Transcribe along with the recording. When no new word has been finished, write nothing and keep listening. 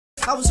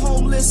I was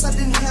homeless, I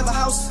didn't have a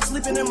house.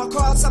 Sleeping in my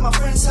car outside my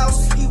friend's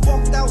house. He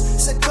walked out,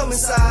 said come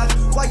inside.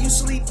 While you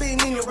sleeping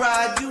in your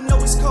ride, you know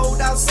it's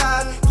cold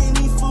outside. Can't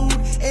eat food,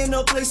 ain't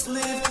no place to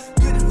live.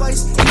 Good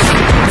advice, better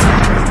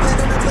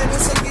than better,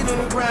 say get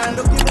on the grind.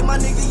 Don't give it my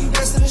nigga, you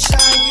destined to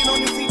shine. Get on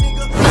your feet,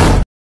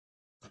 nigga.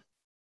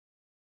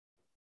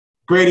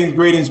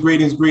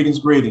 Greetings,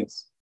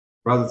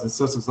 brothers and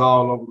sisters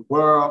all over the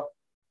world.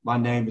 My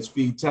name is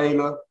Fee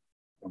Taylor,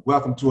 and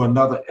welcome to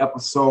another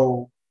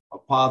episode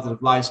of Positive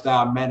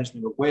Lifestyle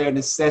Management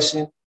Awareness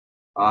Session.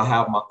 I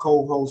have my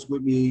co-host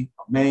with me,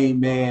 my main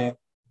man,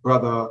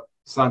 Brother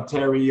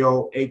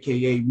Santerio,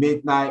 aka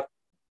Midnight.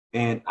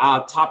 And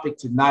our topic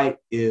tonight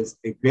is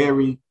a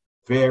very,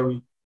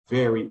 very,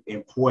 very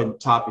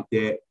important topic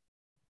that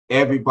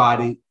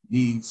everybody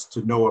needs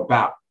to know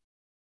about.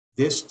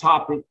 This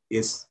topic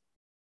is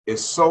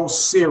so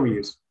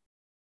serious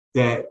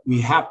that we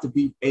have to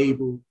be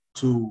able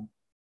to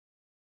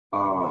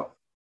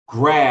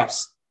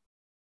grasp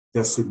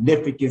the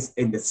significance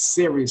and the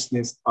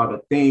seriousness of the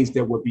things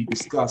that will be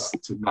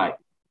discussed tonight.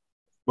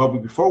 But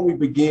before we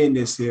begin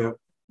this here,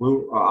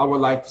 I would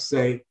like to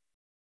say,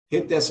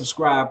 hit that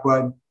subscribe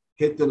button,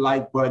 hit the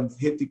like button,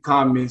 hit the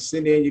comments,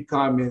 send in your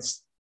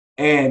comments,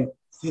 and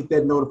hit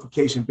that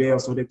notification bell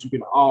so that you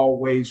can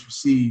always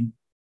receive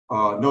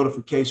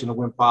notification of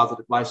when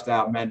Positive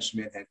Lifestyle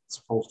Management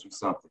is posting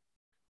something.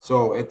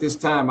 So at this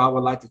time, I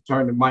would like to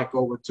turn the mic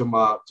over to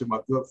my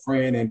good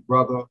friend and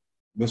brother,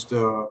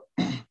 Mr.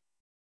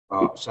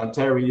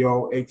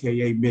 Santerio,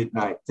 aka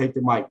Midnight. Take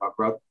the mic, my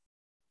brother.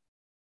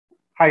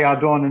 How y'all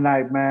doing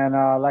tonight, man?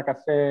 Like I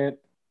said,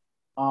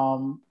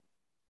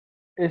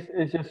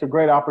 it's just a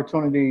great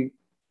opportunity,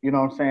 you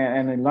know what I'm saying,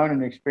 and a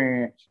learning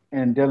experience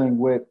in dealing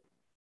with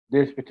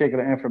this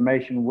particular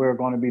information we're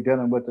going to be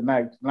dealing with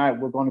tonight. Tonight,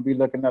 we're going to be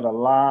looking at a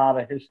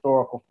lot of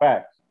historical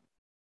facts,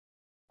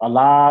 a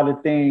lot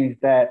of things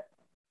that,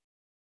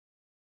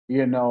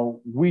 you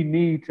know, we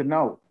need to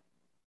know,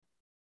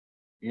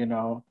 you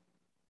know,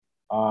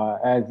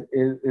 as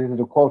is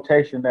the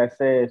quotation that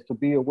says, to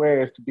be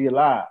aware is to be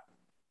alive.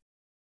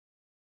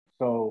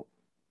 So,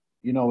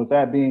 you know, with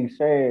that being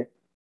said,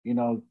 you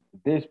know,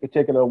 this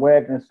particular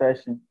awareness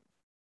session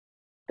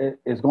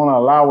is going to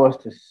allow us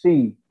to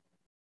see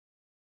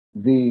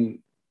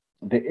the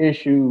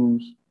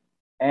issues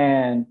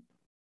and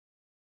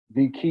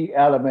the key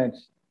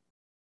elements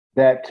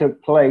that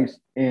took place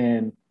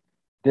in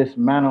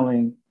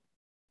dismantling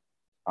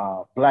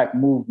Black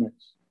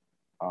movements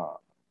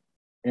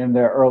in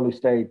their early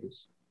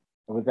stages.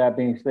 So with that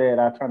being said,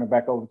 I turn it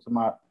back over to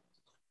my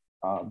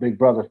big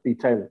brother, Fee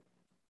Taylor.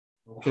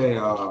 Okay,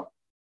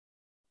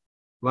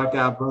 like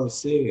our brother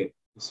said,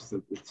 this is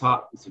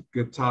it's a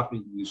good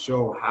topic to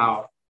show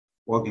how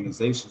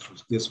organizations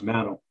was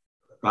dismantled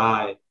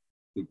by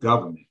the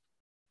government.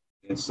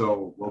 And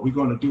so what we're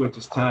going to do at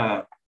this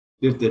time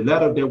is the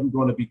letter that we're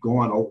going to be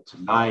going over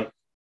tonight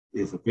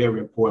is a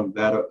very important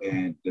letter.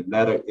 And the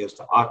letter is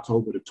the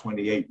October the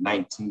 28th,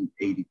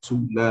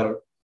 1982 letter.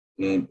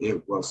 And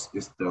it's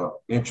the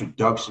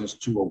introductions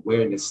to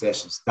awareness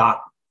sessions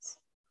documents.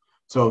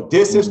 So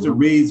this is the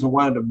reason,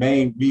 one of the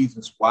main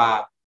reasons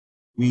why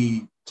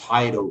we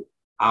titled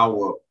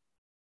our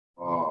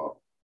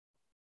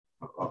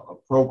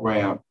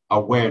program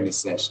Awareness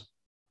Session.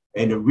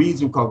 And the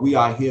reason, because we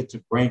are here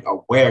to bring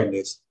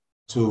awareness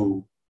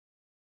to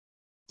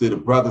the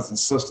brothers and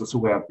sisters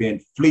who have been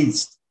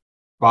fleeced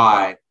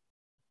by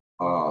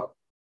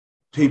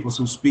people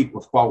who speak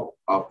with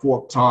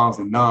forked tongues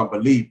and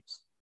non-believers.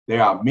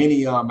 There are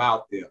many of them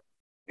out there.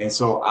 And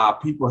so our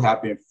people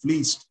have been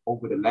fleeced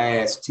over the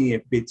last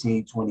 10,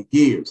 15, 20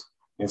 years.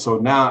 And so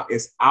now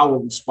it's our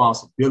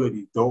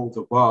responsibility, those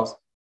of us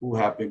who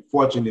have been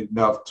fortunate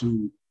enough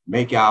to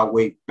make our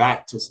way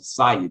back to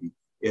society.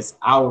 It's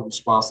our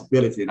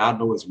responsibility, and I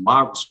know it's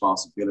my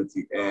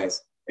responsibility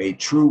as a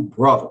true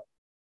brother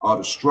of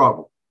the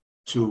struggle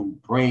to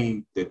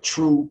bring the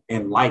true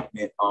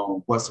enlightenment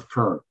on what's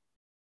occurring.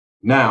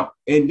 Now,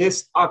 in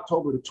this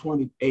October the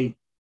 28th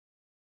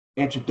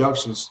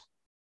introductions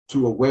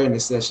to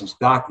awareness sessions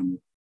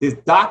document, this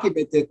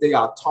document that they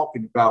are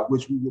talking about,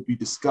 which we will be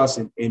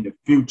discussing in the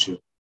future,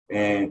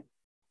 and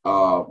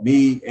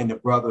me and the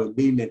brother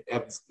Leland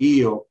Evans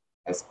Eel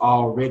has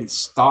already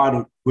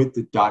started with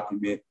the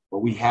document, but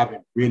we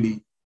haven't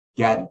really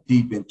gotten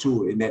deep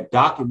into it. And that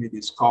document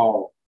is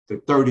called the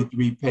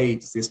 33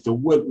 pages. It's the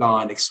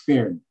Woodlawn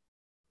Experiment.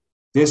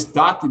 This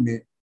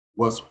document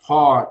was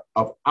part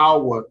of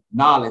our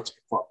knowledge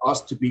for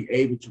us to be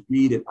able to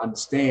read and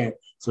understand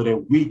so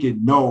that we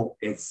can know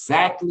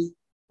exactly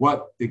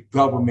what the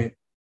government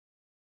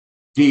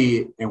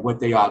did and what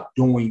they are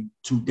doing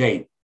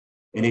today.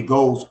 And it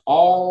goes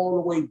all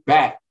the way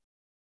back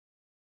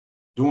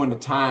during the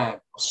time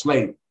of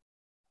slavery.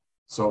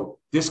 So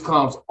this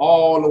comes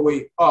all the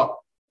way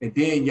up, and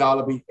then y'all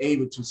will be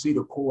able to see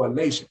the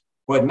correlation.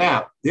 But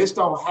now, this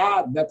don't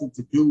have nothing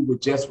to do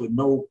with just with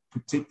no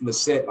particular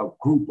set of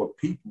group of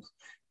peoples.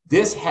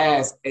 This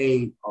has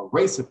a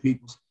race of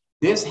peoples.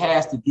 This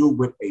has to do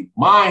with a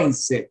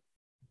mindset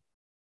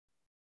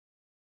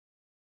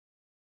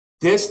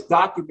This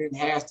document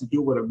has to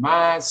do with a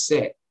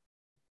mindset.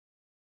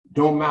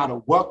 No matter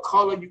what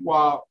color you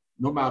are,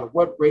 no matter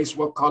what race,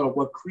 what color,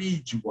 what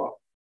creed you are.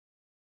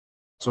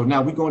 So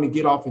now we're going to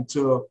get off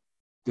into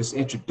this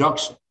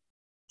introduction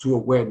to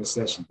awareness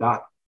session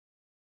document.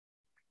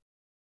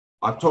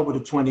 October the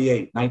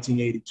 28th,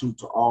 1982,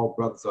 to all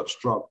brothers of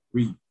struggle,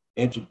 read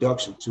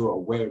Introduction to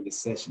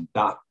Awareness Session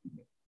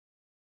document.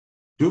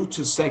 Due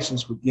to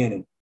sections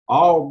beginning,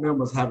 all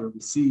members having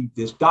received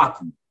this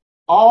document,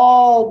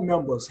 all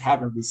members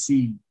having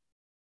received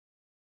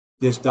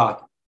this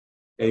document.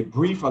 A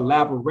brief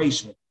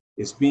elaboration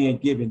is being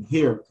given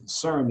here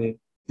concerning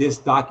this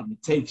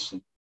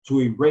documentation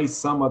to erase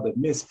some of the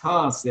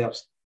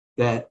misconceptions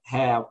that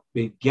have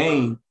been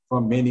gained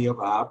from many of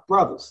our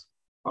brothers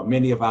or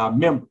many of our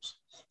members.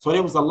 So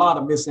there was a lot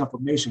of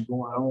misinformation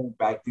going on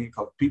back then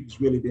because people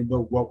really didn't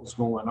know what was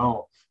going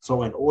on.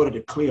 So in order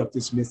to clear up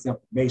this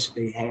misinformation,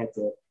 they had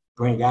to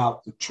bring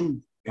out the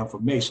true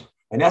information.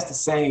 And that's the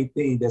same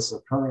thing that's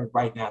occurring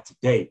right now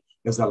today.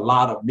 There's a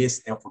lot of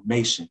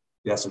misinformation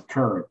that's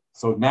occurring.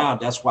 So now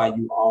that's why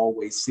you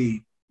always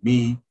see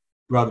me,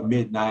 Brother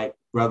Midnight,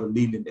 Brother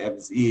Leland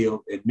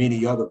Evans-Ill, and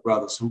many other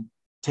brothers who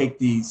take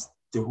these,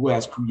 who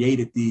has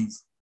created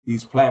these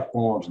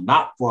platforms,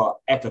 not for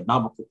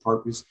economical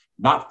purpose,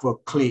 not for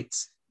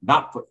clicks,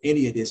 not for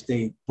any of this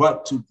thing,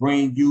 but to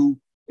bring you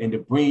and to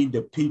bring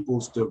the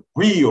peoples the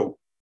real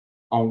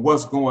on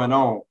what's going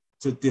on,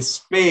 to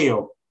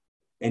dispel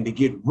and to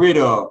get rid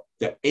of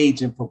the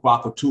agent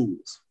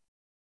provocateurs.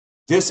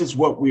 This is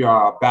what we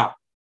are about.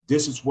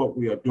 This is what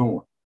we are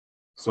doing.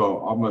 So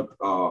I'm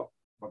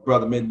my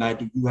brother Midnight,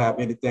 do you have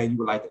anything you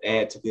would like to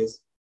add to this?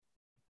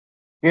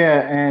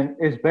 Yeah, and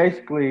it's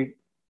basically,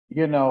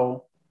 you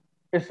know,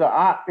 this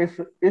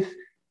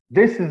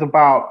is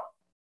about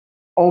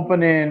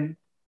opening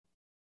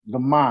the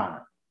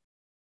mind.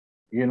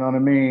 You know what I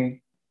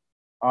mean?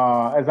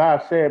 As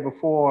I've said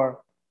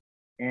before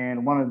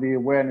in one of the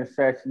awareness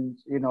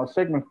sessions, you know,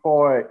 Sigmund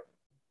Freud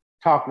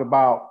talked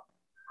about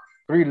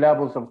 3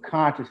 levels of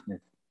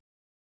consciousness,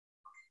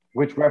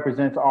 which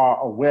represents our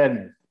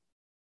awareness.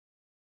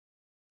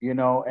 You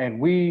know,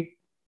 and we,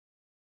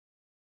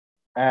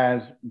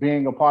 as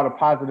being a part of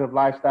Positive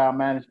Lifestyle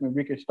Management,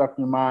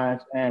 Reconstructing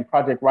Minds, and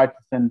Project Righteous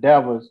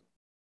Endeavors,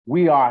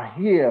 we are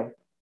here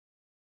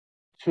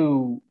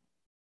to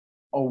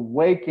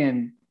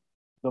awaken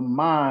the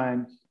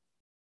minds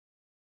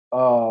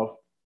of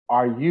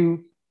our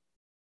youth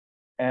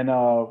and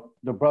of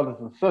the brothers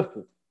and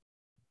sisters.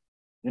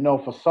 You know,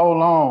 for so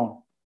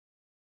long,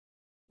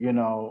 you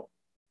know,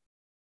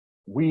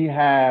 we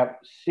have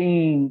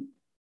seen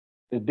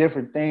the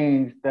different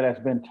things that has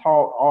been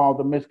taught, all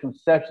the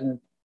misconceptions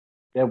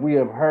that we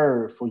have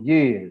heard for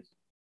years.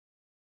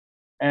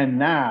 And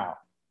now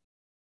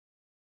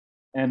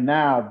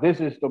this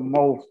is the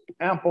most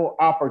ample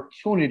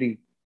opportunity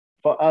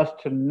for us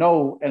to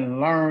know and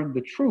learn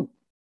the truth.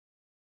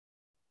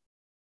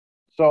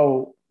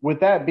 So with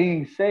that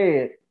being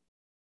said,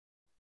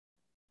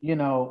 you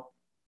know,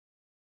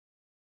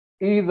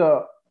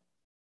 either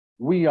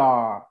we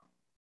are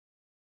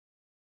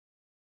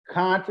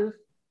conscious,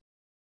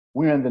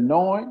 we're in the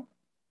knowing,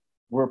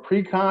 we're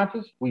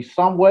pre-conscious, we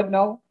somewhat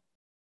know,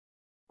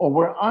 or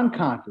we're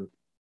unconscious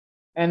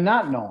and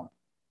not knowing.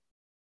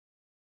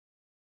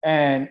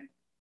 And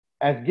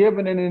as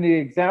given in the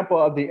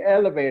example of the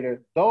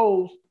elevator,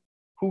 those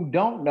who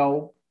don't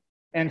know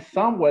and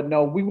somewhat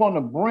know, we want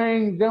to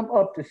bring them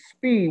up to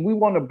speed. We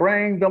want to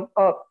bring them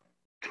up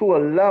to a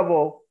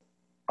level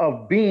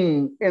of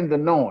being in the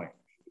knowing.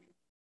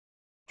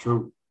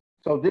 True.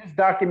 So this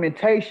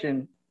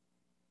documentation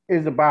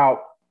is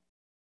about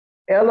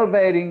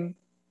elevating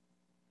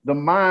the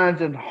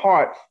minds and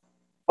hearts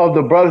of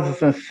the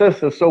brothers and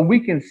sisters so we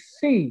can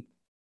see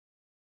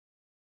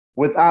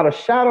without a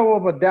shadow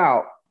of a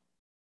doubt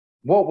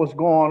what was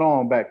going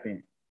on back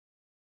then.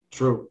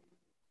 True.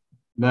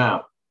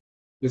 Now,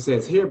 it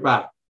says,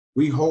 hereby,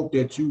 we hope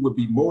that you will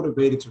be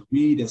motivated to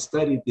read and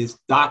study this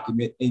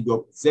document in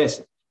your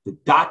possession. The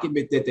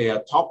document that they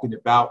are talking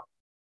about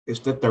is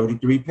the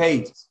 33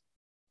 pages.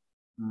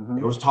 Mm-hmm.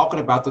 It was talking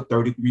about the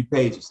 33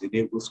 pages, and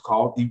it was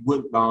called the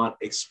Woodlawn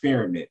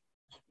Experiment.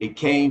 It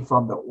came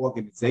from the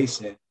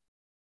organization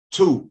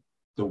to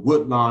the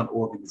Woodlawn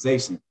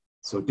Organization.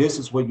 So this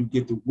is where you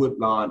get the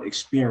Woodlawn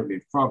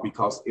Experiment from,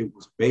 because it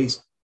was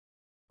based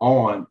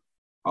on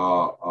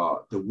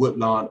the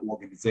Woodlawn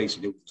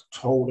Organization. It was a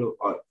total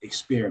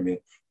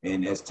experiment.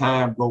 And as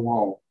time go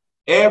on,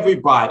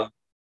 everybody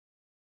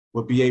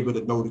will be able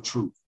to know the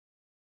truth.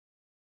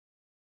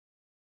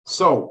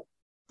 So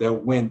that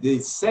when the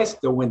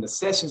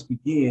sessions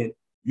begin,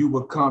 you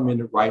will come in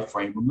the right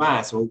frame of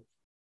mind. So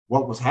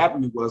what was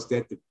happening was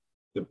that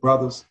the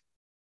brothers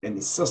and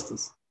the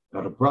sisters,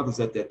 or the brothers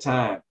at that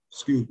time,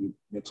 excuse me,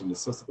 mention the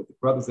sisters, but the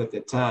brothers at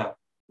that time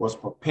was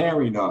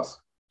preparing us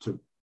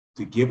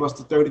to give us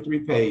the 33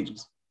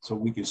 pages so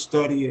we can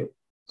study it,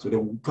 so that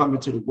when we come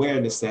into the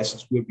awareness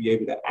sessions, we'll be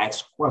able to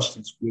ask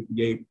questions, we'll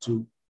be able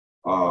to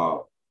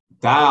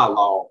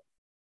dialogue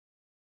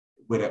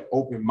with an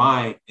open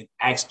mind and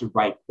ask the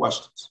right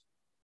questions.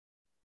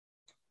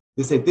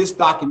 They say this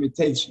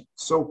documentation,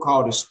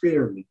 so-called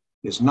experiment,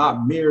 is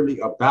not merely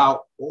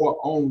about or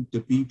on the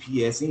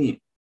BPSN,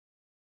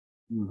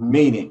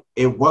 meaning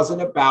it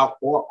wasn't about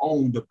or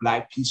on the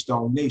Black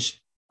Keystone Nation,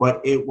 but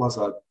it was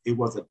a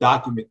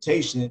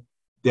documentation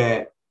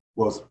that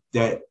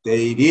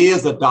it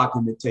is a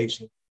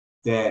documentation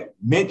that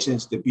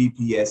mentions the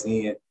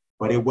BPSN,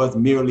 but it was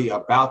merely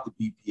about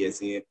the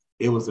BPSN.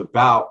 It was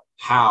about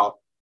how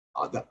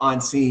the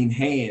unseen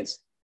hands,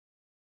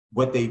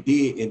 what they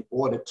did in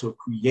order to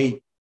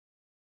create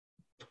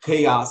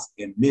chaos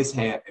and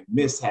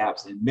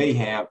mishaps and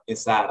mayhem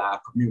inside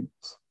our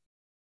communities.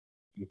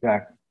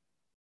 Exactly.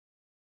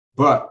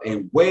 But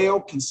a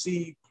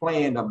well-conceived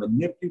plan of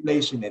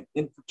manipulation and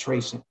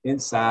infiltration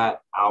inside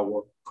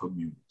our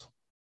community.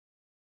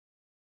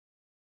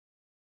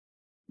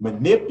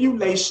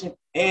 Manipulation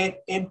and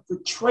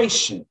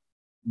infiltration.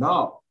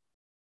 No,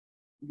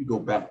 let me go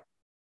back.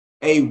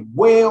 A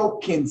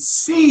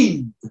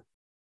well-conceived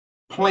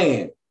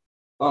plan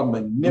of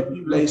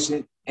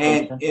manipulation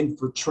and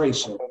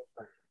infiltration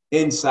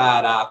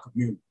inside our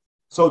community.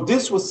 So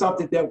this was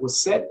something that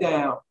was set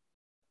down,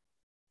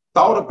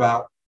 thought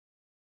about,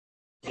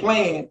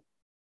 planned,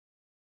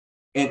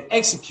 and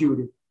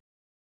executed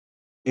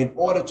in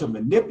order to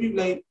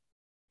manipulate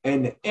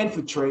and to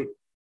infiltrate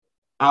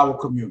our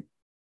community.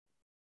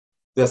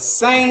 The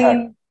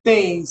same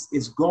things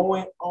is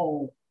going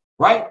on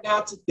right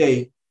now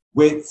today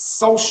with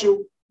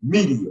social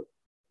media,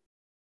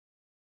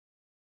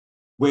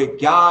 with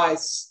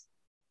guys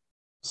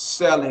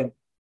selling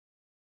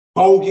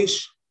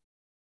bogus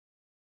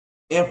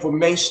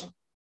information,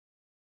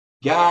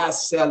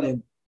 guys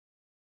selling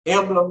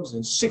emblems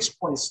and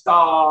 6-point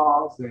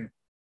stars and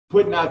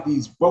putting out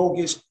these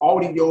bogus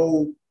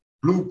audio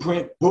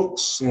blueprint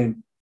books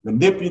and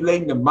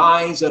manipulating the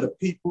minds of the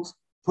people,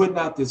 putting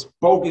out this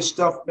bogus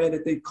stuff, man,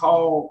 that they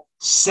call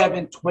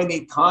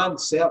 720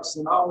 concepts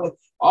and all that.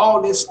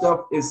 All this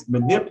stuff is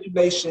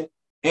manipulation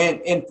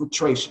and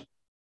infiltration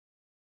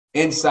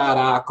inside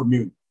our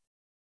community.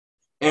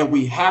 And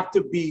we have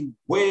to be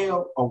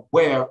well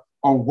aware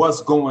on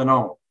what's going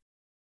on.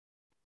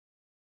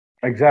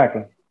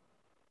 Exactly.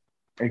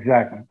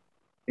 Exactly.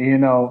 You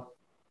know,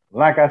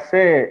 like I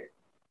said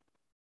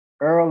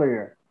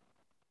earlier,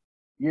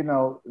 you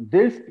know,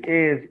 this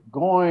is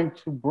going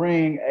to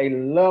bring a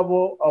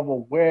level of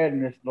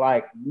awareness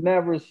like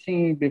never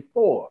seen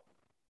before.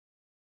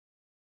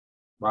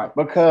 Right.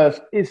 Because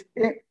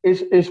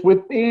it's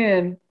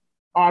within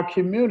our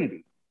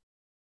community.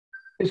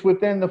 It's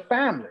within the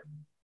family.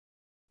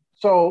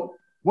 So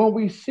when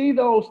we see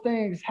those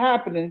things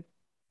happening,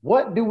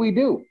 what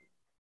do?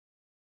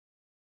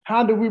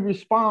 How do we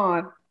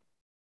respond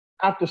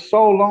after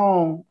so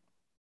long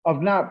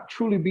of not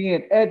truly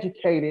being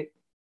educated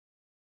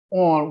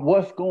on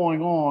what's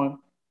going on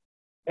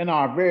in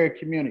our very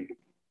community?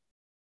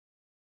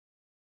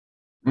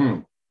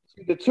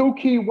 See, the two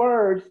key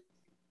words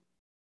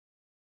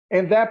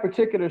in that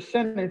particular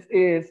sentence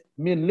is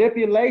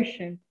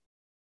manipulation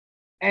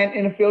and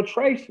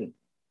infiltration.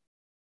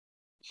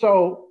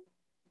 So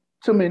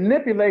to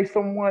manipulate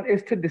someone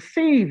is to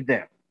deceive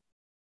them.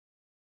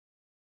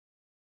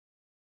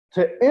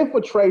 To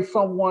infiltrate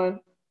someone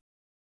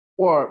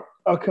or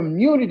a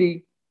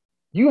community,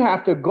 you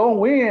have to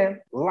go in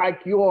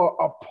like you're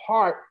a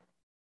part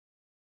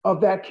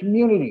of that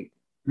community.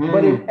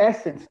 But in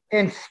essence,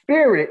 in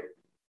spirit,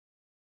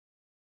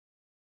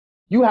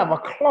 you have a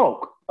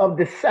cloak of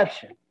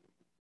deception.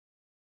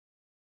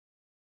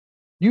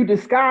 You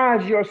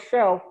disguise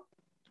yourself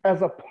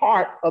as a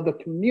part of the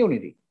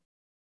community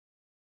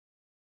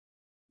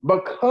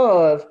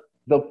because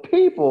the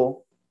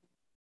people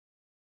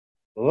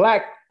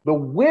lack the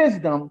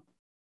wisdom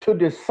to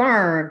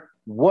discern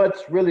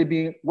what's really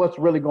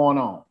going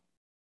on.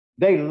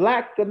 They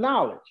lack the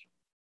knowledge.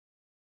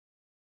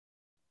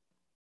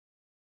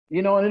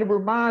 You know, and it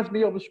reminds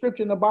me of a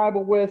scripture in the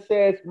Bible where it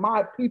says,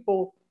 my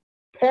people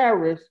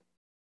perish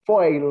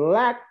for a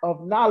lack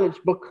of knowledge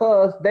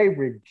because they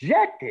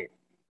reject it.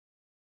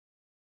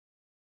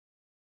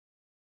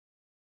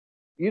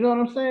 You know what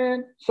I'm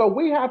saying? So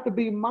we have to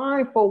be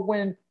mindful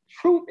when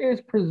truth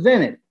is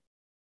presented.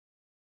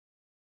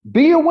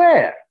 Be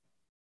aware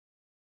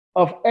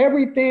of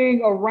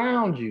everything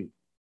around you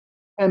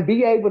and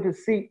be able to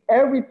see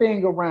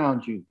everything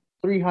around you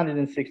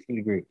 360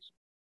 degrees.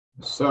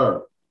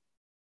 Sir,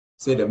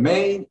 so the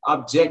main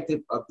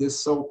objective of this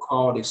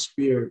so-called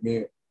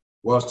experiment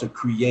was to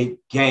create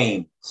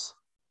games,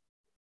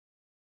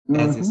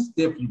 as it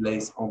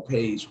stipulates on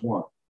page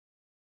 1,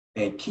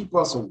 and keep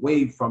us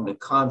away from the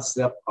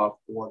concept of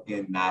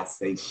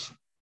organization.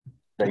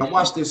 Now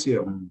watch this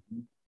here.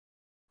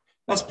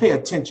 Let's pay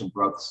attention,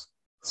 brothers,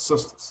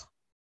 sisters.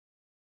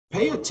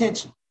 Pay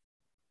attention.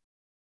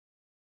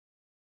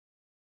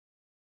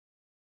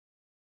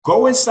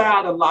 Go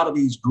inside a lot of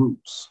these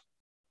groups.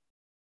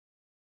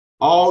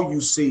 All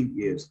you see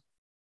is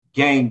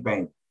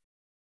gangbang,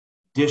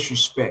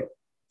 disrespect,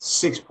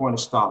 6-point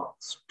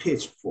stars,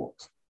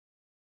 pitchforks,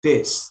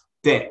 this,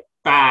 that,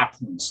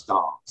 5-point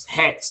stars,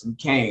 hats and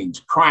canes,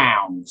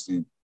 crowns,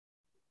 and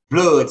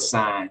blood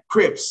sign,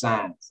 crip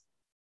signs,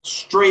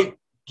 straight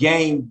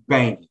gang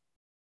banging,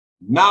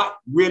 not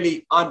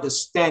really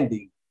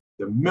understanding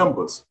the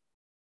members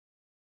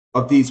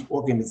of these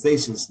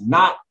organizations,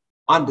 not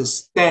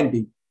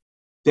understanding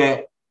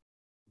that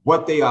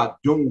what they are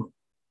doing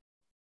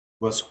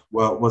was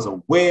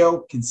a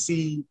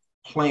well-conceived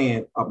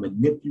plan of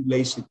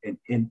manipulation and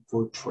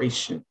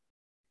infiltration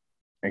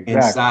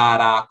inside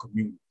our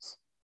communities.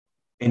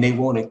 And they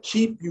want to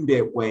keep you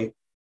that way.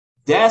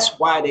 That's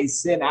why they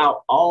send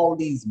out all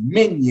these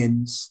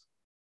minions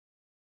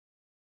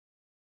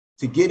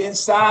to get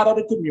inside of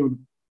the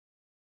community.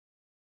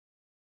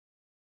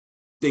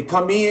 They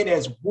come in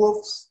as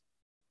wolves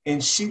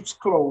in sheep's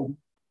clothing,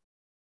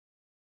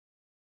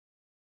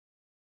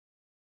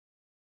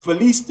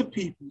 fleece the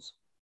peoples,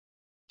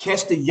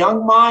 catch the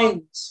young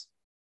minds,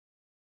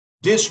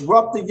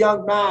 disrupt the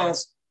young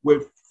minds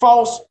with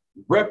false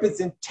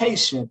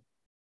representation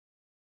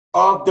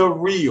of the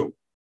real.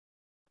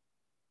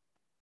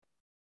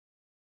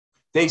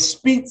 They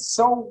speak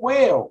so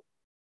well.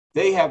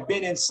 They have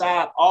been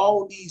inside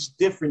all these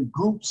different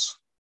groups.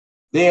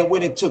 Then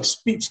went and took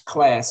speech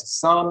classes.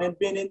 Some have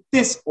been in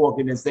this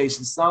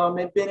organization. Some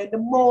have been in the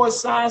Moore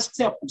Science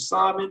Temple.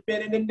 Some have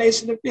been in the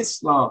Nation of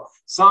Islam.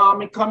 Some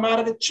have come out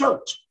of the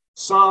church.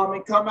 Some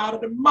have come out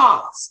of the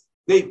mosque.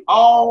 They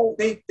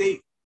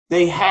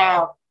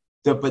have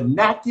the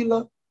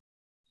vernacular.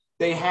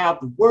 They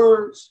have the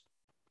words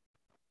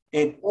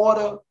in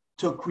order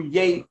to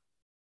create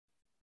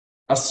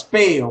a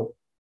spell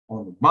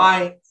on the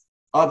minds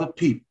of the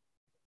people.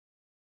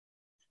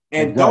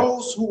 And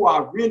those who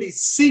are really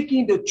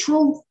seeking the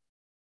truth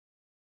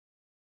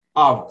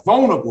are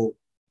vulnerable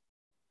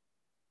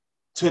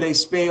to their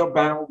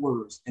spellbound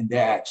words and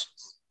their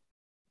actions.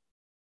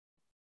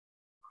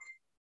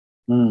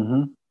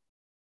 Mm-hmm.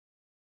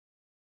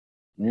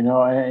 You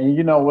know, and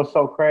you know what's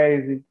so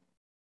crazy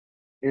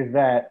is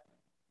that,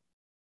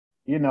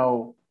 you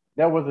know,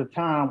 there was a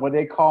time where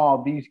they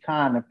called these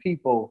kind of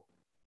people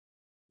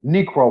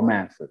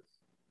necromancers.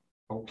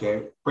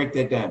 Okay, break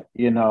that down.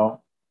 You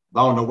know,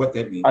 I don't know what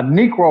that means. A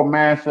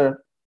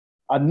necromancer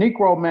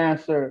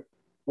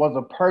was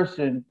a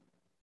person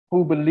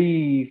who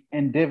believed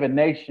in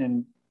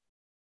divination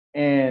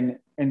and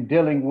in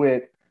dealing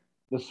with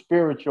the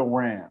spiritual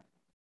realm.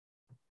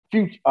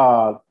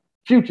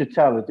 Future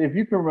tellers. If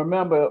you can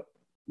remember,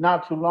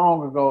 not too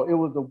long ago, it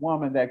was a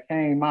woman that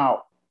came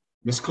out.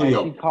 Miss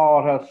Cleo. And she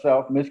called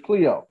herself Miss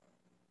Cleo.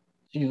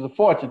 She's a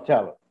fortune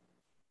teller.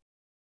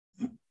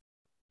 You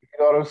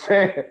know what I'm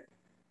saying?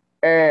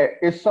 And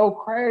it's so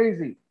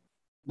crazy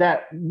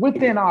that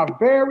within our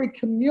very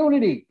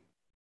community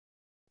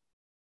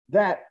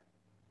that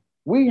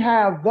we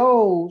have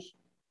those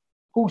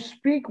who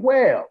speak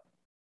well,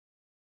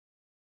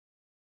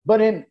 but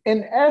in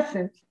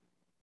essence,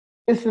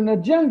 it's an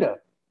agenda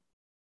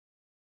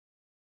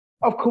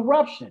of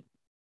corruption.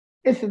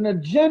 It's an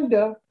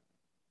agenda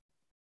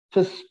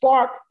to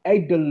spark a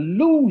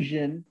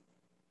delusion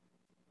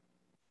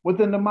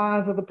within the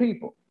minds of the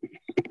people.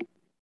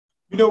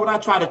 You know what I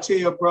try to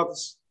tell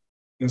brothers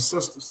and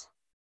sisters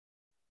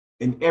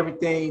in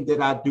everything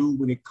that I do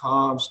when it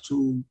comes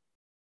to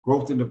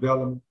growth and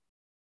development?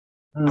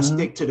 Mm-hmm. I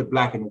stick to the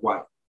black and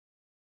white.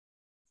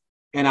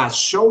 And I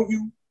show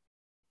you,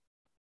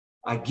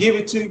 I give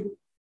it to you,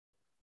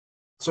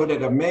 so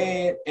that a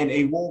man and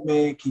a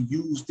woman can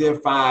use their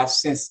five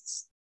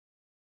senses.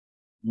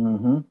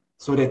 Mm-hmm.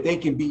 So that they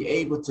can be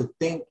able to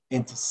think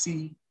and to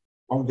see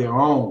on their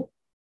own.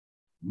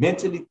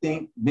 Mentally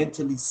think,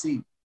 mentally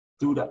see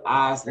through the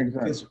eyes of the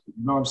physical.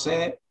 You know what I'm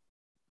saying?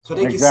 So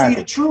they can see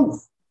the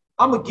truth.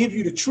 I'm going to give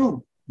you the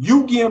truth.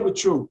 You give them the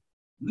truth.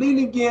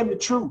 Lily give them the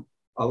truth.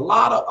 A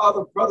lot of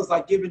other brothers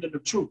are giving them the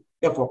truth.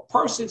 If a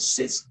person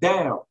sits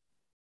down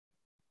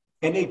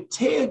and they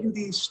tell you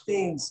these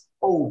things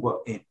over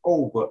and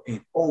over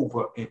and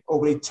over and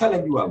over, they're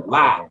telling you a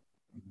lie.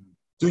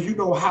 Do you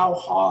know how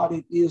hard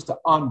it is to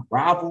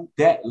unravel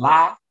that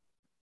lie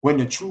when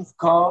the truth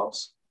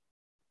comes?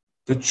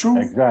 The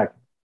truth,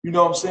 you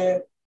know what I'm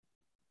saying?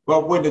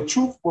 But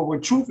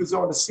when truth is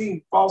on the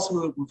scene,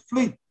 falsehood will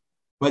flee.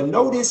 But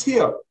notice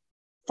here,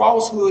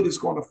 falsehood is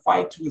going to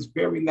fight to its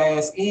very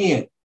last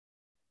end.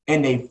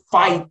 And they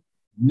fight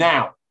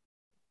now.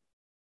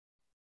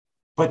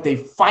 But they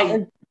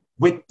fight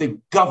with the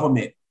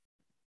government.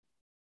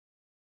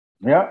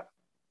 Yeah.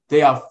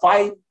 They are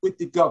fighting with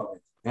the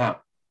government.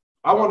 Now,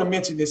 I want to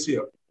mention this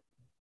here.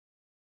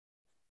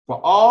 For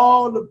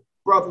all the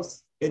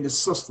brothers and the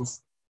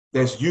sisters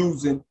that's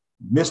using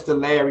Mr.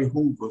 Larry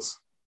Hoover's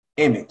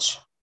image,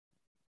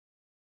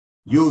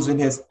 using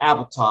his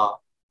avatar,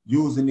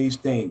 using these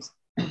things,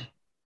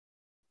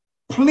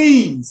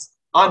 please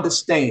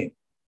understand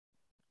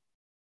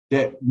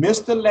that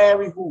Mr.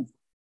 Larry Hoover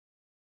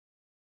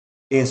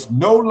is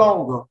no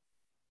longer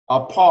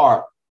a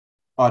part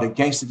of the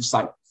Gangster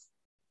Disciples.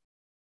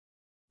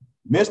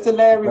 Mr.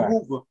 Larry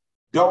Hoover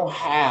don't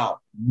have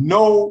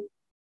no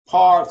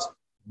parts,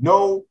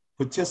 no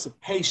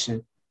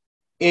participation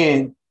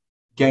in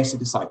Gangster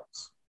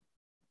Disciples.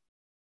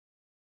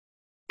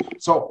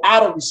 So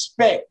out of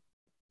respect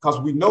because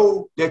we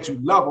know that you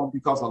love them,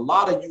 because a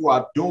lot of you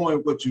are doing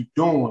what you're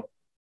doing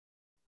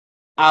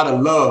out of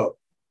love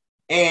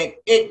and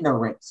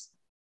ignorance.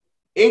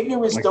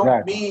 Ignorance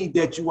don't mean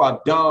that you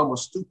are dumb or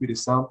stupid or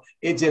something.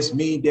 It just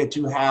means that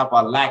you have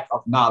a lack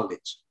of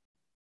knowledge.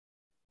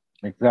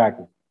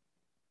 Exactly.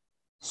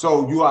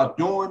 So you are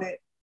doing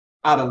it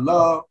out of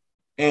love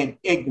and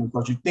ignorance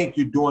because you think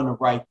you're doing the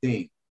right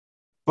thing.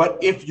 But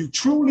if you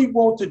truly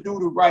want to do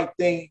the right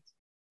thing,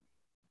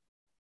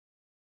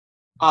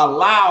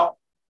 allow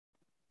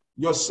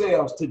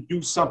yourselves to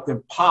do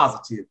something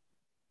positive.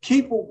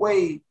 Keep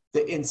away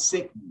the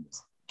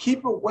insignias.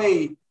 Keep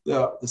away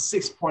the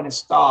six-pointed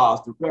stars,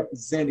 the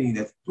representing,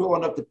 that's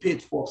throwing up the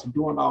pitchforks and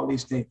doing all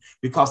these things,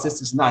 because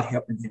this is not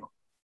helping him.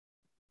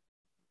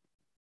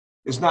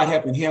 It's not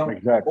helping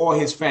him or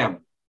his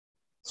family.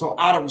 So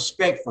out of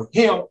respect for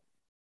him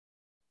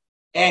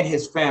and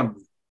his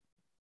family,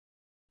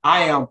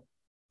 I am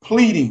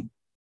pleading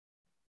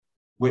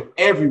with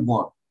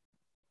everyone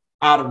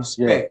out of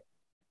respect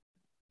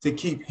to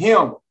keep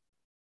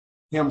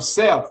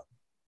himself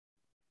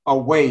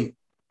away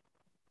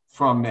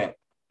from that.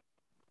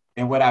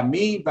 And what I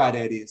mean by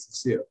that is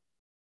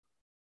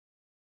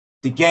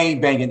the game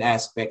banging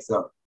aspects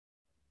of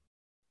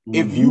it.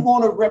 If you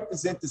want to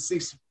represent the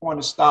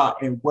 60-pointer star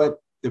and what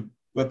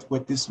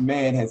this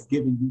man has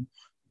given you,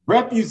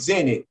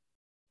 represent it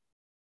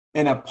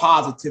in a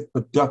positive,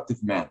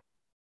 productive manner.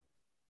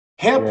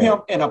 Help him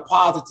in a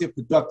positive,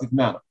 productive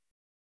manner.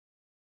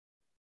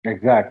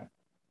 Exactly.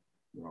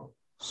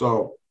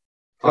 So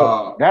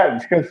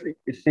that's because,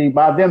 see,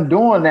 by them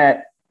doing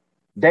that,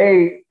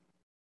 they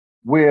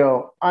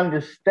will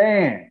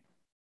understand.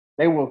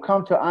 They will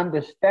come to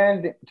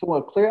understand it, to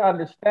a clear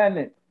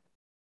understanding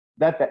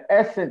that the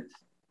essence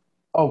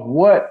of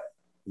what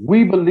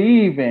we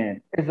believe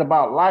in is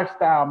about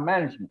lifestyle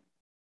management.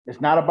 It's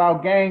not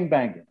about gang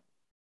banging.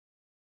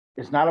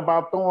 It's not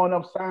about throwing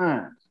up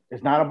signs.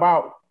 It's not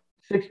about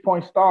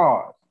 6-point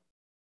stars.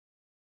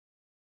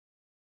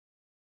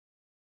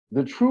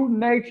 The true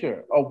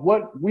nature of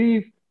what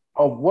we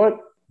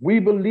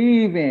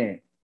believe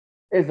in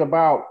is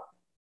about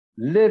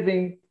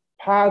living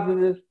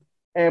positive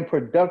and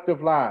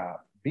productive lives,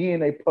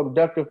 being a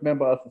productive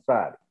member of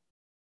society.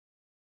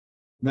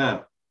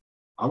 Now,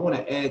 I want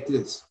to add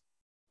this.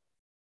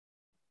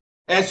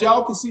 As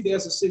y'all can see,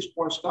 there's a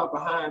 6-point star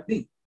behind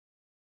me.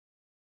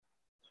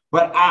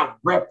 But I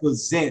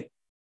represent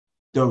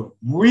the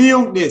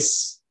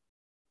realness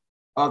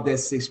of that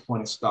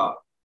 6-point star.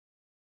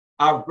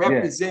 I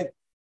represent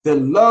the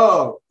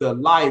love, the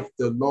life,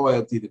 the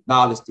loyalty, the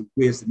knowledge, the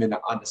wisdom, and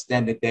the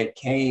understanding that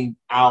came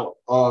out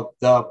of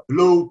the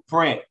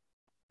blueprint.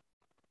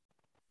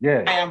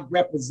 I am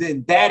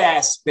representing that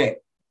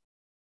aspect.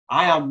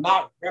 I am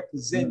not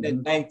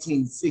representing the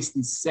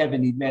 1960s,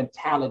 70s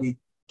mentality,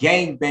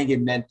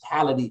 gang-banging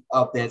mentality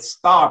of that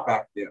star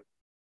back there.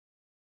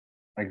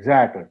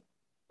 Exactly.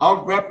 I'm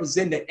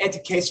representing the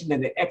education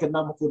and the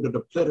economical, the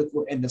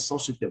political, and the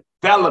social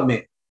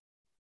development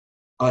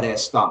of that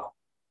star.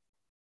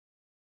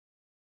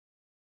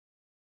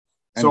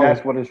 And so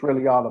that's what it's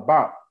really all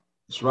about.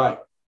 That's right.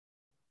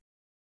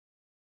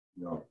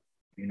 You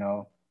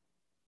know,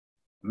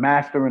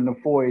 mastering the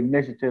 4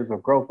 initiatives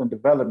of growth and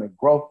development.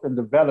 Growth and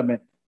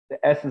development, the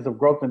essence of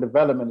growth and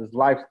development is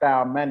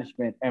lifestyle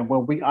management. And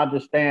when we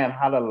understand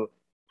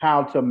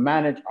how to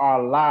manage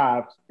our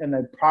lives in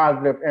a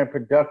positive and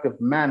productive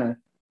manner,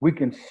 we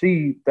can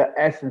see the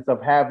essence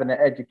of having an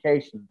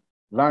education,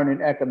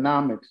 learning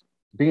economics,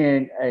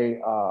 being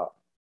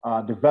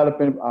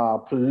developing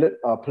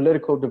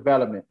political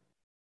development,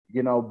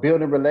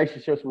 building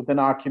relationships within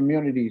our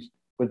communities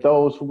with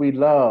those who we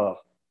love,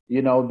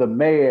 the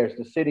mayors,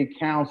 the city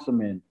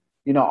councilmen,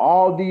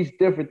 all these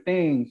different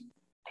things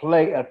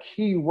play a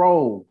key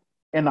role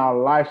in our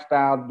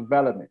lifestyle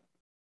development,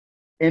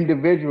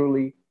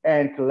 individually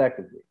and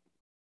collectively.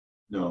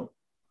 No,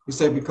 you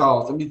say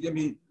because let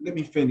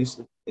me finish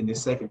in the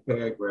second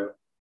paragraph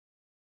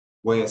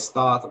where it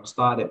starts. I'm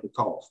starting at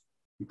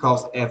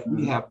because as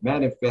we have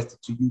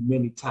manifested to you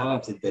many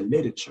times in the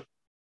literature,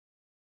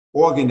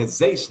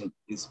 organization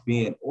is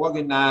being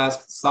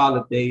organized,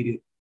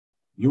 consolidated,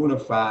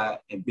 unified,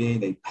 and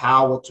being a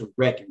power to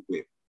reckon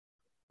with.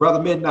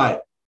 Brother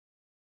Midnight,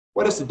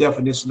 what is the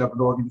definition of an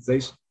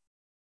organization?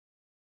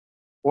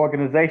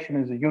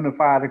 Organization is a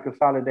unified and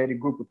consolidated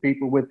group of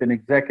people with an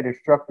executive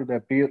structure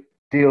that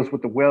deals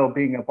with the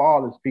well-being of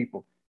all its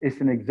people. It's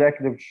an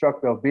executive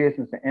structure of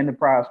business and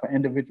enterprise for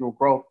individual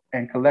growth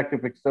and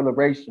collective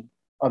acceleration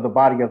of the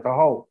body as a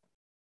whole.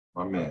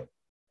 My man.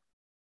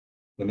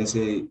 And they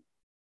say,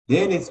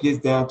 then it gets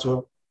down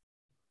to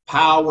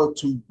power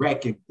to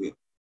reckon with.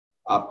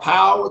 A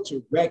power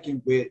to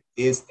reckon with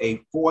is a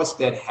force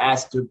that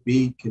has to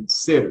be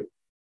considered.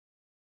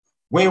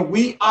 When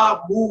we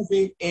are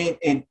moving in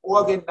an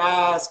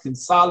organized,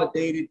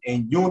 consolidated,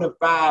 and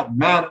unified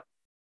manner,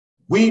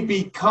 we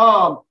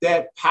become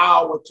that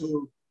power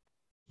to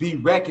be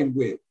reckoned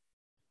with.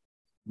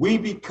 We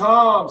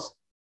become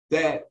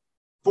that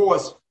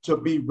force to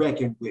be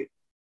reckoned with,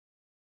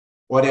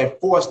 or that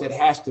force that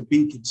has to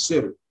be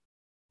considered.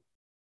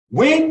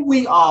 When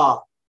we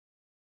are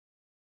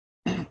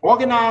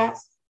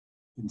organized,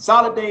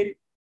 consolidated,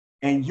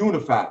 and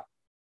unified,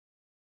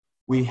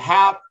 we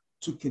have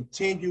to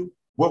continue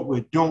what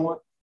we're doing.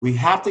 We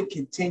have to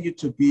continue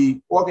to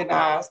be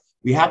organized.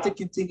 We have to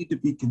continue to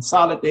be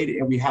consolidated,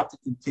 and we have to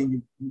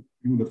continue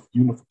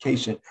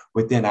unification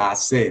within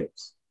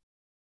ourselves.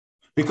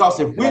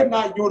 Because if we're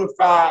not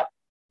unified,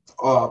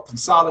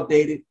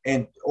 consolidated,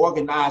 and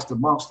organized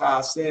amongst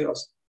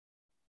ourselves,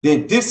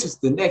 then this is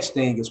the next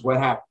thing is what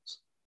happens.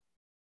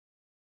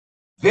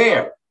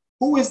 There.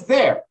 Who is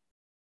there?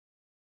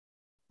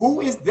 Who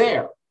is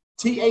there?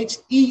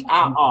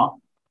 THEIR.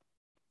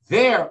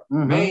 Their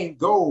main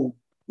goal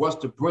was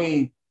to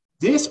bring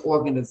this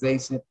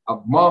organization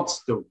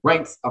amongst the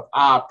ranks of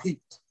our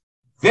people.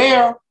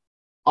 There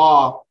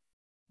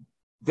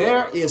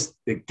is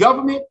the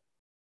government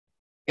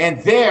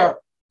and their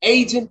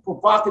agent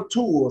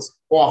provocateurs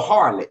or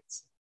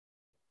harlots.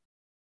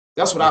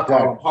 That's what I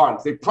call them,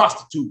 harlots. They're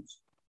prostitutes.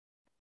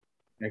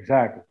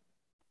 Exactly.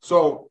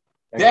 So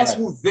that's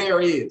who there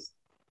is.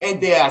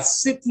 And they are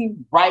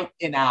sitting right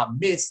in our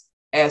midst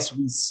as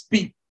we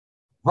speak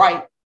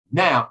right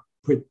now,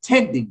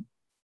 pretending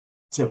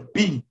to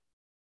be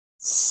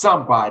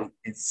somebody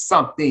and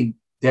something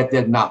that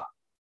they're not.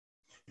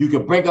 You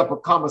can bring up a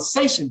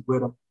conversation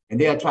with them and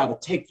they'll try to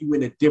take you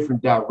in a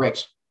different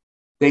direction.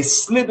 They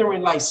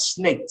slithering like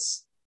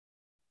snakes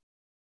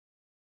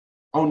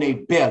on their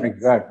belly.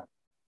 Exactly.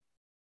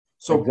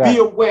 So be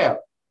aware.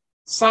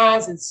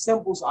 Signs and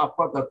symbols are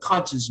for the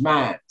conscious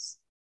minds.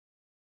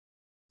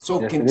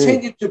 So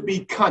continue to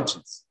be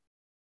conscious.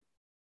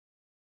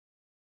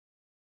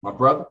 My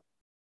brother?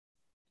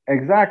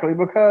 Exactly,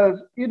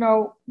 because, you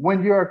know,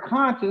 when you're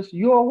conscious,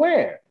 you're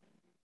aware.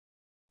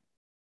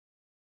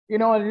 You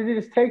know, and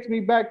it just takes me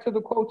back to the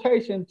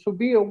quotation, to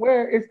be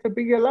aware is to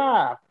be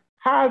alive.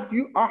 How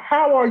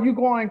are you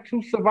going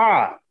to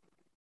survive?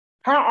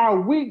 How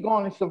are we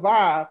going to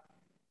survive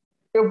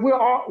if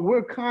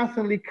we're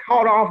constantly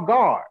caught off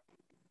guard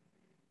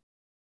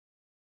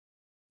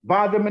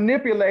by the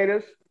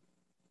manipulators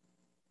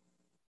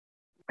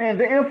and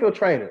the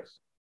infiltrators?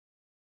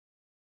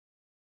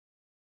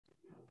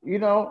 You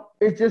know,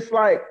 it's just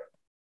like,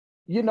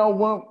 you know,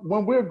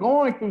 when we're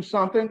going through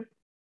something,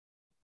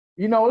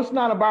 you know, it's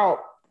not about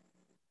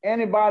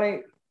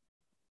anybody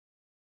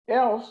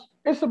else,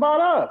 it's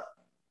about us.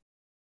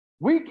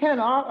 We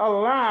cannot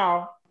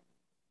allow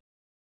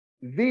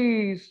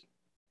these,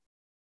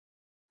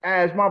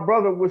 as my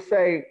brother would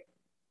say,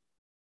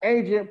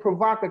 agent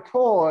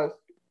provocateurs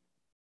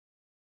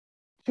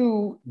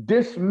to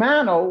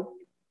dismantle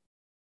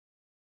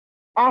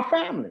our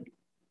family.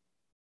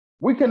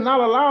 We cannot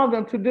allow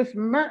them to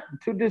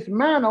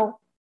dismantle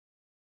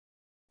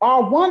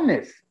our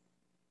oneness,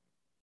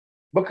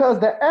 because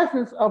the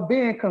essence of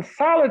being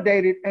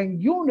consolidated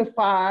and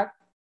unified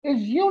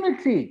is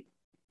unity.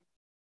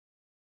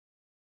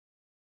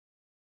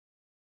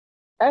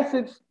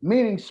 Essence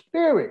meaning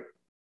spirit.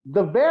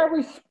 The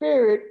very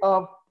spirit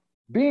of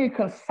being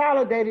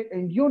consolidated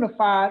and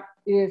unified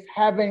is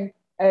having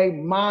a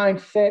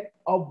mindset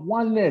of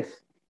oneness.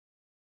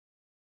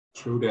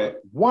 True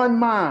that. One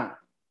mind.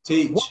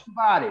 Teach. One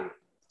body.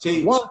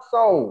 Teach. One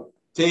soul.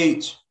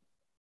 Teach.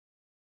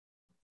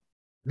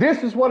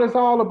 This is what it's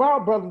all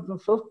about, brothers and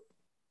sisters.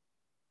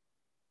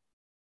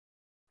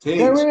 Teach.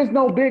 There is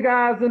no big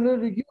eyes and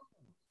little U's.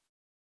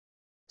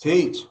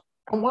 Teach.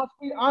 And once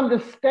we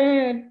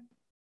understand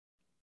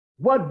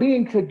what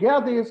being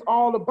together is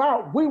all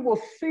about, we will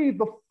see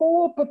the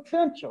full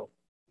potential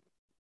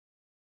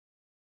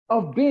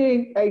of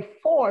being a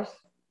force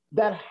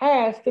that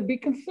has to be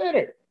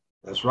considered.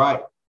 That's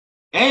right.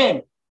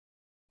 And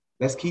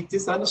let's keep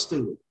this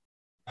understood.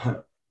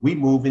 We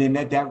moving in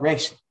that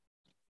direction.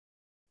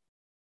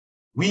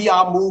 We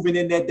are moving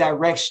in that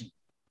direction.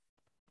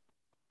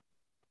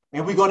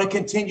 And we're going to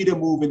continue to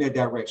move in that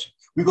direction.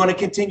 We're going to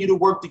continue to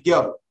work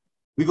together.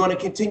 We're going to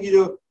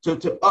continue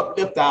to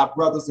uplift our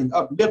brothers and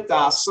uplift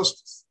our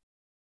sisters.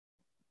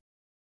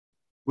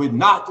 We're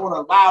not going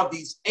to allow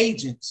these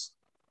agents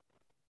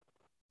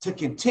to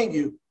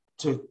continue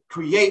to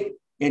create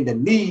and to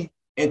lead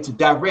and to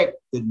direct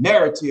the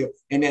narrative.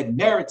 And that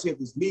narrative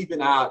is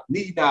leading our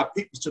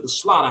people to the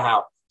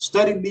slaughterhouse,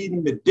 study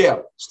leading them to death,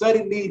 study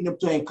leading them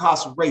to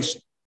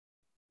incarceration.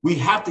 We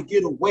have to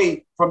get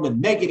away from the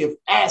negative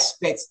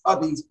aspects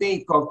of these things,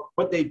 because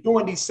what they're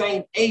doing, these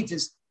same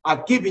agents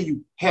are giving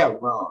you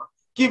heroin,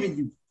 giving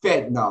you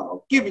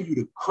fentanyl, giving you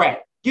the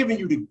crack, giving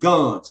you the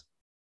guns.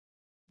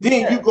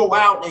 Then you go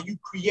out and you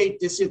create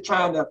this here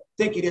trying to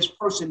think of this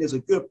person as a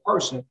good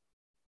person.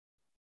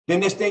 Then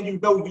this thing, you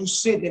know, you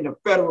sitting in the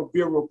Federal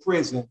Bureau of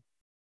Prison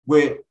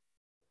with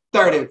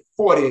 30,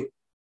 40,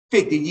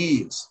 50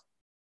 years.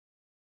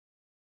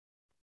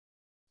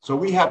 So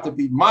we have to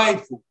be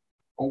mindful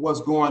on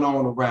what's going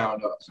on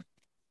around us.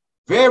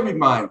 Very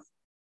mindful.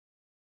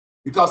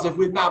 Because if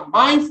we're not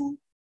mindful,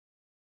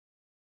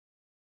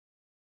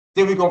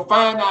 then we're going to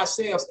find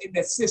ourselves in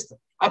that system.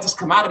 I just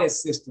come out of that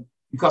system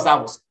because I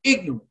was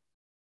ignorant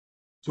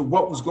to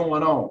what was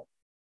going on.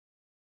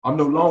 I'm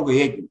no longer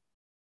ignorant.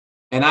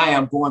 And I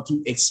am going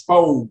to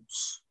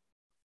expose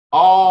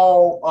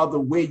all of the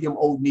William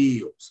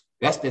O'Neills.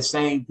 That's the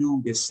same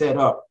dude that set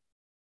up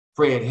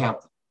Fred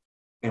Hampton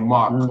and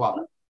Mark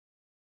Clark.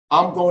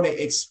 I'm going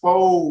to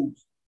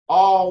expose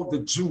all the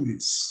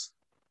Judas.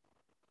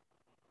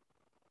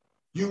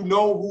 You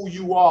know who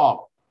you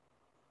are.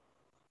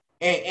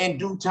 And in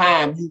due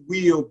time, you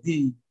will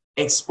be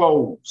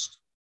exposed.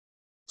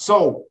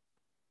 So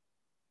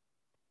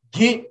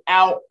get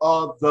out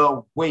of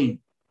the way.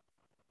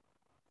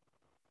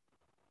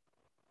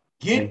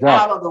 Get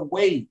out of the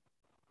way.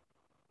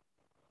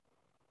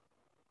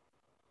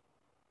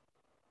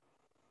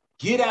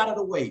 Get out of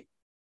the way.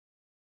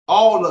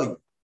 All of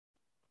you.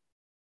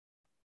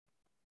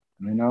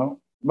 You know,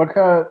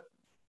 because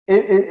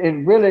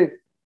it really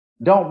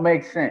don't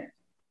make sense.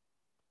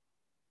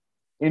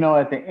 You know,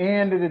 at the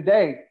end of the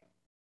day,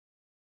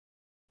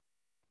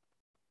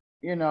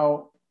 you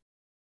know,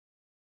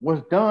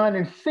 what's done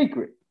in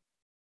secret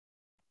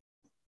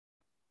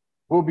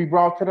will be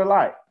brought to the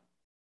light.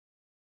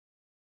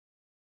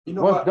 You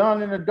know what's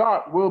done in the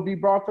dark will be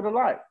brought to the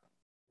light.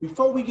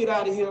 Before we get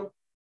out of here,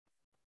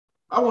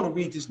 I want to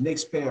read this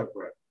next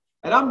paragraph.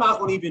 And I'm not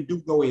going to even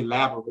do no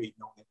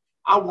elaborating on it.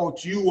 I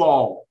want you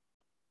all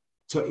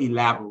to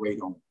elaborate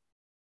on it.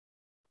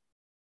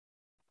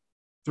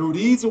 Through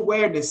these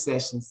awareness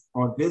sessions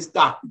on this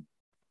document,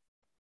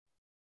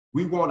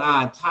 we want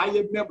our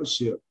entire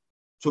membership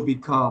to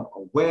become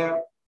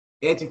aware,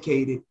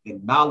 educated,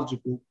 and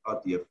knowledgeable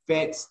of the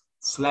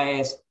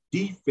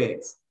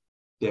effects/defects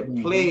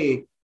that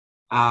plague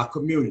our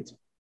community.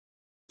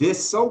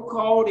 This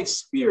so-called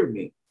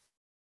experiment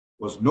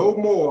was no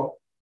more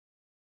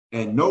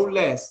and no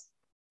less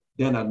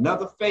than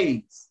another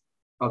phase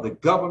of the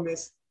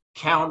government's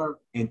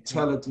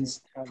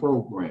counterintelligence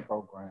program.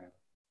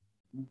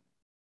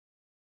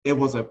 It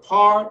was a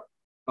part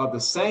of the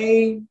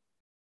same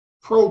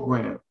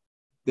program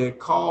that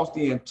caused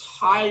that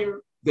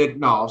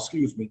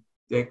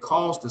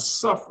caused the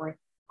suffering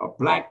of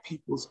Black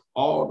peoples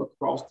all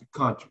across the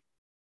country.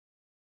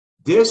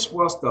 This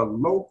was the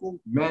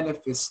local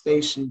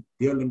manifestation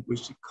dealing with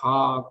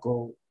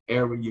Chicago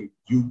area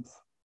youth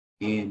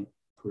in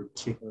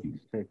particular.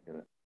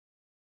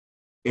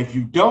 If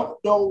you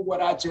don't know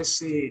what I just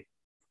said,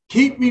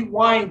 keep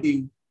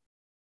rewinding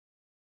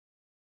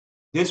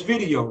this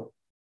video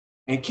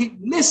and keep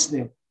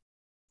listening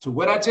to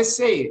what I just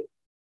said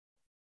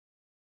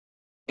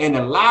and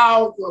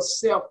allow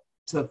yourself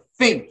to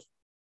think.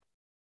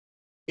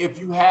 If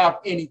you have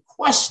any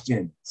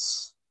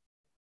questions,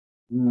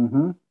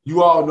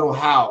 you all know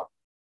how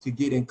to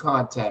get in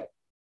contact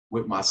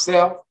with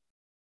myself,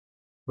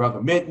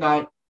 Brother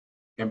Midnight,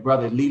 and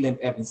Brother Leland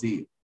Evans.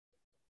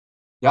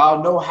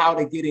 Y'all know how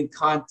to get in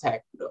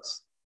contact with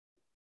us.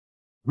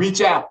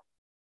 Reach out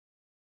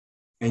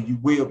and you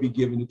will be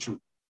given the truth.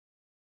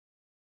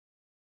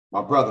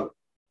 My brother, would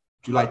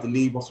you like to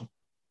leave on some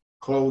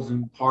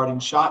closing parting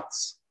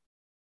shots?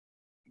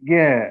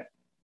 Yeah.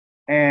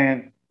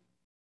 And,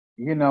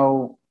 you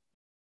know,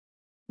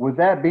 with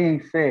that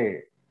being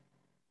said,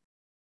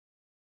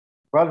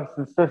 brothers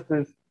and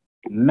sisters,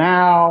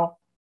 now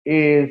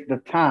is the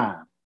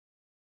time.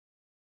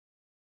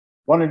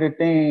 One of the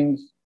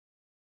things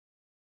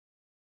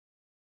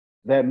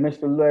that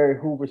Mr. Larry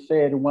Hoover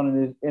said in one of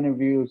his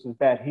interviews is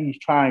that he's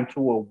trying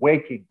to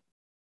awaken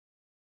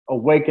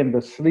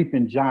the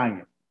sleeping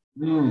giant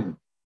within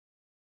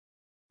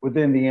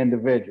the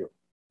individual.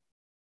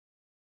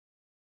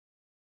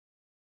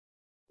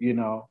 You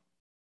know,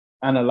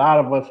 and a lot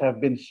of us have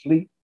been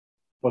asleep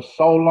for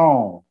so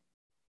long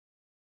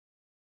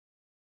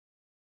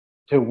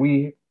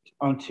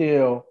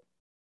until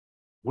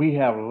we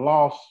have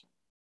lost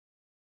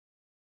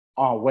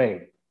our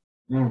way.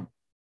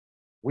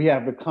 We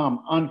have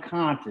become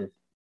unconscious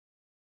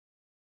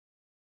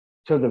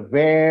to the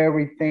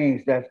very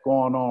things that's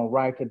going on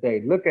right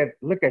today. Look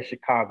at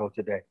Chicago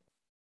today.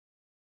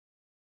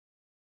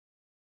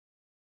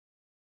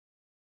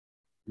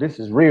 This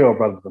is real,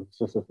 brothers and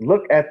sisters.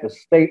 Look at the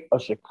state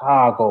of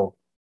Chicago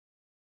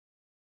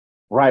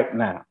right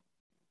now.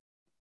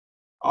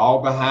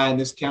 All behind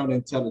this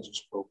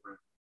counterintelligence program.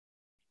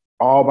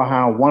 All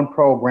behind one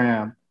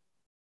program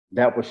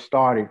that was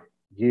started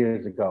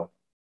years ago.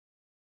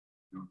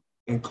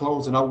 In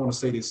closing, I want to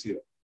say this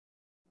here.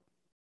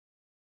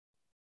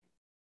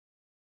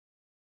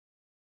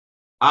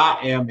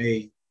 I am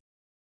a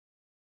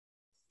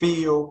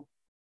field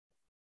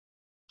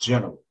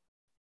general,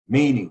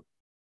 meaning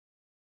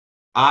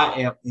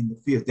I am in the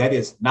field. That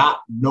is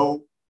not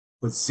no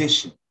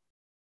position.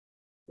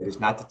 That is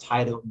not the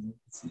title of no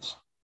position.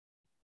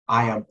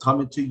 I am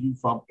coming to you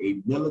from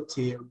a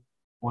military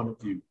point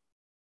of view.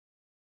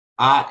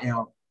 I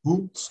am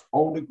boots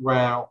on the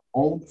ground,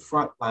 on the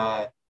front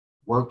line,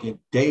 working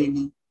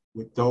daily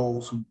with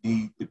those who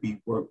need to be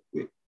worked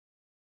with.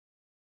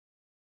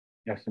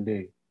 Yes,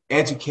 indeed.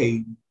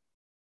 Educating,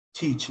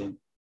 teaching,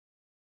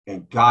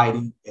 and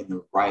guiding in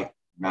the right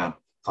manner.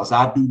 Because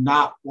I do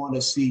not want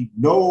to see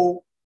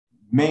no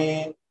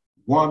man,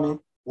 woman,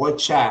 or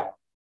child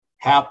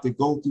have to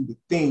go through the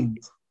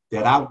things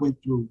that I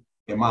went through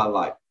in my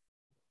life.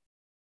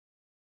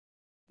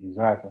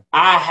 Exactly.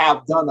 I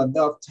have done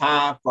enough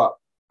time for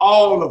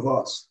all of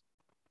us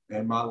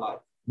in my life.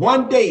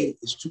 One day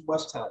is too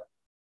much time.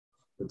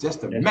 But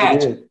just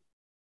imagine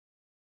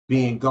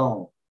being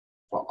gone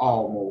for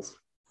almost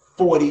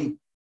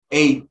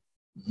 48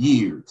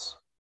 years.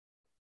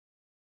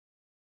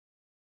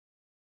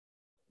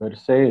 Better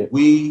say it.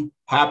 We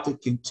have to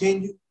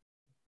continue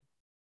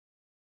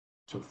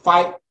to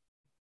fight,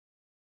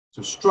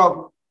 to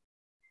struggle,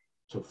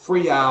 to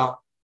free our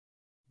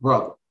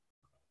brother.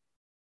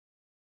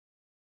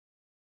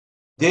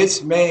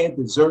 This man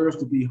deserves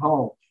to be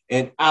home.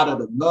 And out of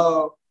the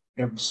love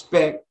and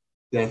respect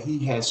that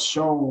he has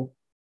shown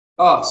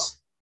us,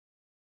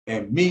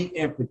 and me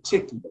in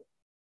particular,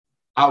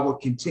 I will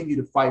continue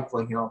to fight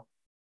for him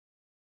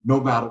no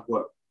matter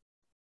what.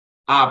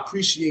 I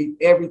appreciate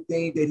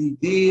everything that he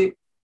did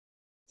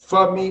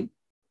for me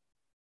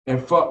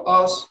and for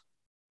us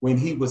when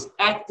he was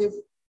active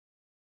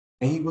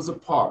and he was a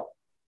part.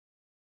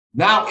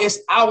 Now it's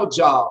our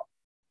job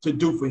to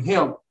do for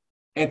him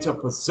and to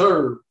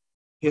preserve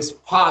his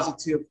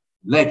positive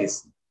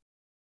legacy.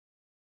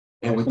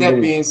 And with that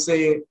being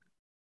said,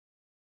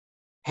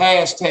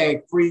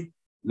 hashtag free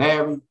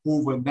Larry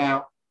Hoover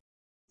now.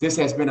 This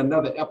has been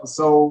another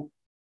episode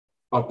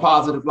of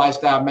Positive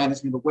Lifestyle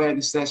Management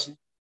Awareness Session.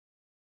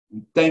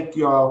 We thank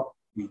y'all.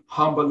 We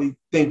humbly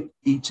thank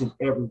each and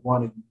every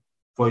one of you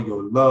for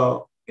your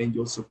love and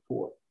your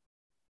support.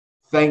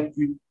 Thank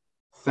you,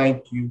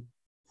 thank you,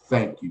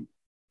 thank you.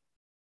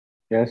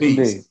 Yes, Peace.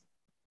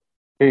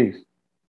 indeed. Peace.